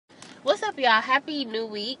What's up, y'all? Happy new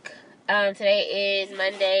week. Today is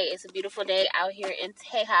Monday. It's a beautiful day out here in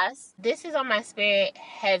Tejas. This is on my spirit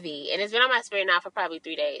heavy, and it's been on my spirit now for probably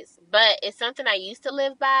 3 days. But it's something I used to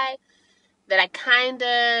live by that I kind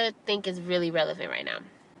of think is really relevant right now.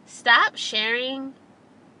 Stop sharing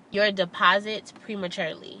your deposits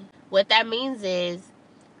prematurely. What that means is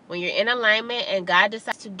when you're in alignment and God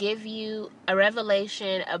decides to give you a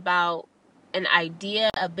revelation about an idea,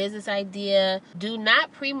 a business idea, do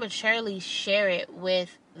not prematurely share it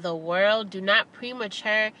with the world. Do not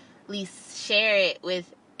prematurely share it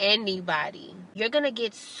with anybody. You're going to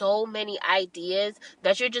get so many ideas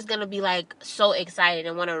that you're just going to be like so excited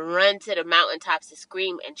and want to run to the mountaintops to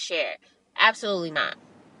scream and share. Absolutely not.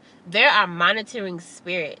 There are monitoring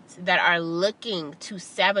spirits that are looking to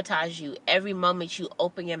sabotage you every moment you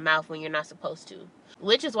open your mouth when you're not supposed to.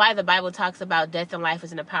 Which is why the Bible talks about death and life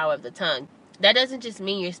is in the power of the tongue. That doesn't just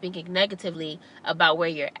mean you're speaking negatively about where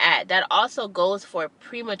you're at. That also goes for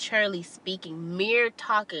prematurely speaking, mere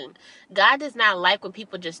talking. God does not like when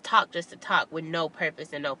people just talk to talk with no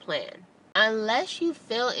purpose and no plan. Unless you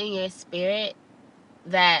feel in your spirit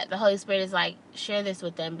that the Holy Spirit is like, share this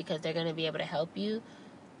with them because they're going to be able to help you,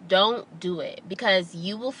 don't do it, because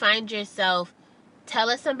you will find yourself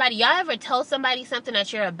telling somebody. Y'all ever tell somebody something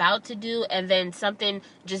that you're about to do and then something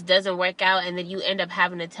just doesn't work out, and then you end up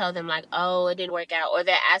having to tell them like, oh, it didn't work out, or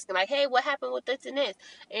they're asking like, hey, what happened with this and this,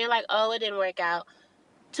 and you're like, oh, it didn't work out.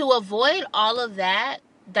 To avoid all of that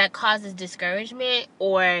causes discouragement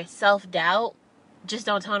or self-doubt, just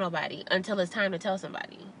don't tell nobody until it's time to tell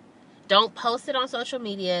somebody. Don't post it on social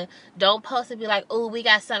media. Don't post and be like, oh, we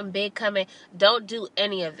got something big coming. Don't do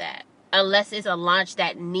any of that unless it's a launch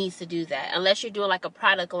that needs to do that. Unless you're doing like a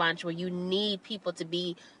product launch where you need people to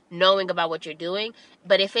be knowing about what you're doing.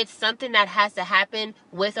 But if it's something that has to happen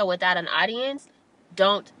with or without an audience,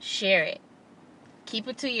 don't share it. Keep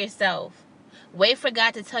it to yourself. Wait for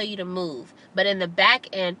God to tell you to move. But in the back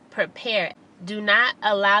end, prepare. Do not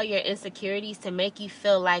allow your insecurities to make you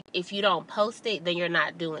feel like if you don't post it, then you're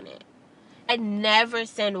not doing it. I never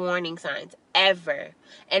send warning signs, ever.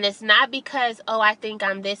 And it's not because, oh, I think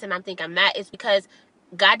I'm this and I think I'm that. It's because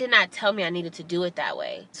God did not tell me I needed to do it that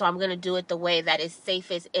way. So I'm going to do it the way that is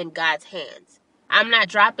safest in God's hands. I'm not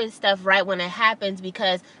dropping stuff right when it happens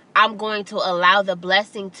because I'm going to allow the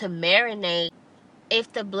blessing to marinate.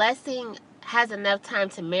 If the blessing has enough time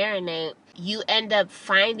to marinate, you end up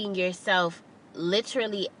finding yourself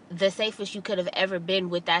literally the safest you could have ever been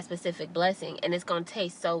with that specific blessing. And it's going to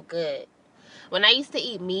taste so good. When I used to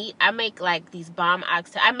eat meat, I make like these bomb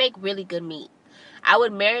oxtail. I make really good meat. I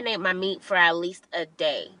would marinate my meat for at least a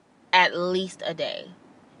day. At least a day.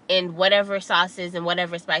 In whatever sauces and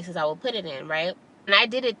whatever spices I would put it in, right? And I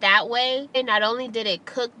did it that way. And not only did it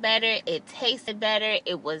cook better, it tasted better.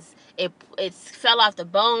 It fell off the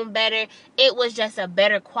bone better. It was just a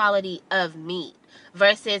better quality of meat.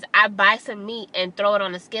 Versus I buy some meat and throw it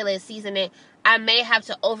on a skillet, season it. I may have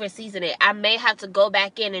to over season it. I may have to go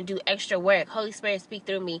back in and do extra work. Holy Spirit, speak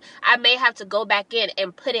through me. I may have to go back in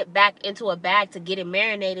and put it back into a bag to get it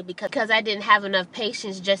marinated because I didn't have enough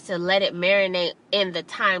patience just to let it marinate in the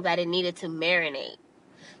time that it needed to marinate.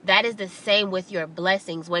 That is the same with your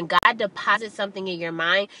blessings. When God deposits something in your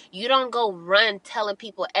mind, you don't go run telling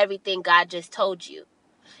people everything God just told you.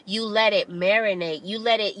 You let it marinate. You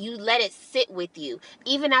let it sit with you.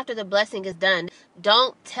 Even after the blessing is done,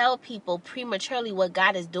 don't tell people prematurely what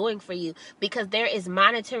God is doing for you, because there is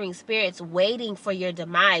monitoring spirits waiting for your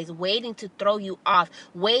demise, waiting to throw you off,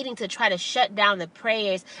 waiting to try to shut down the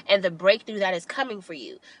prayers and the breakthrough that is coming for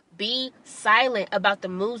you. Be silent about the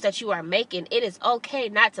moves that you are making. It is okay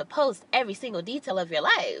not to post every single detail of your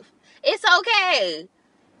life. It's okay.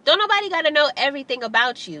 Don't nobody got to know everything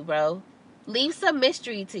about you, bro. Leave some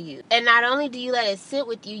mystery to you. And not only do you let it sit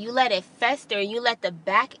with you, you let it fester and you let the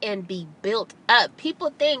back end be built up.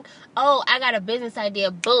 People think, oh, I got a business idea.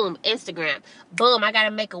 Boom, Instagram. Boom, I got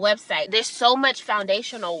to make a website. There's so much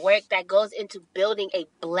foundational work that goes into building a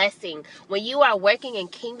blessing. When you are working in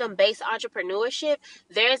kingdom-based entrepreneurship,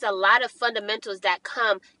 there's a lot of fundamentals that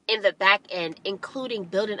come in the back end, including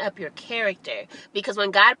building up your character. Because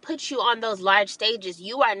when God puts you on those large stages,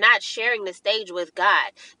 you are not sharing the stage with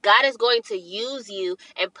God. God is going to use you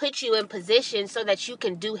and put you in position so that you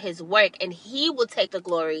can do his work, and he will take the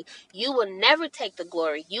glory. You will never take the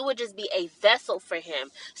glory. You will just be a vessel for him.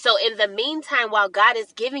 So in the meantime, while God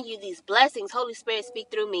is giving you these blessings, Holy Spirit, speak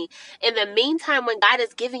through me. In the meantime, when God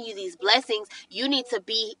is giving you these blessings, you need to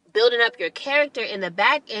be building up your character in the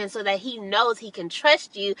back end so that he knows he can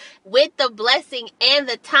trust you with the blessing and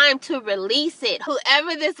the time to release it.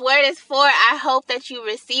 Whoever this word is for, I hope that you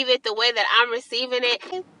receive it the way that I'm receiving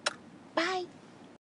it. Bye.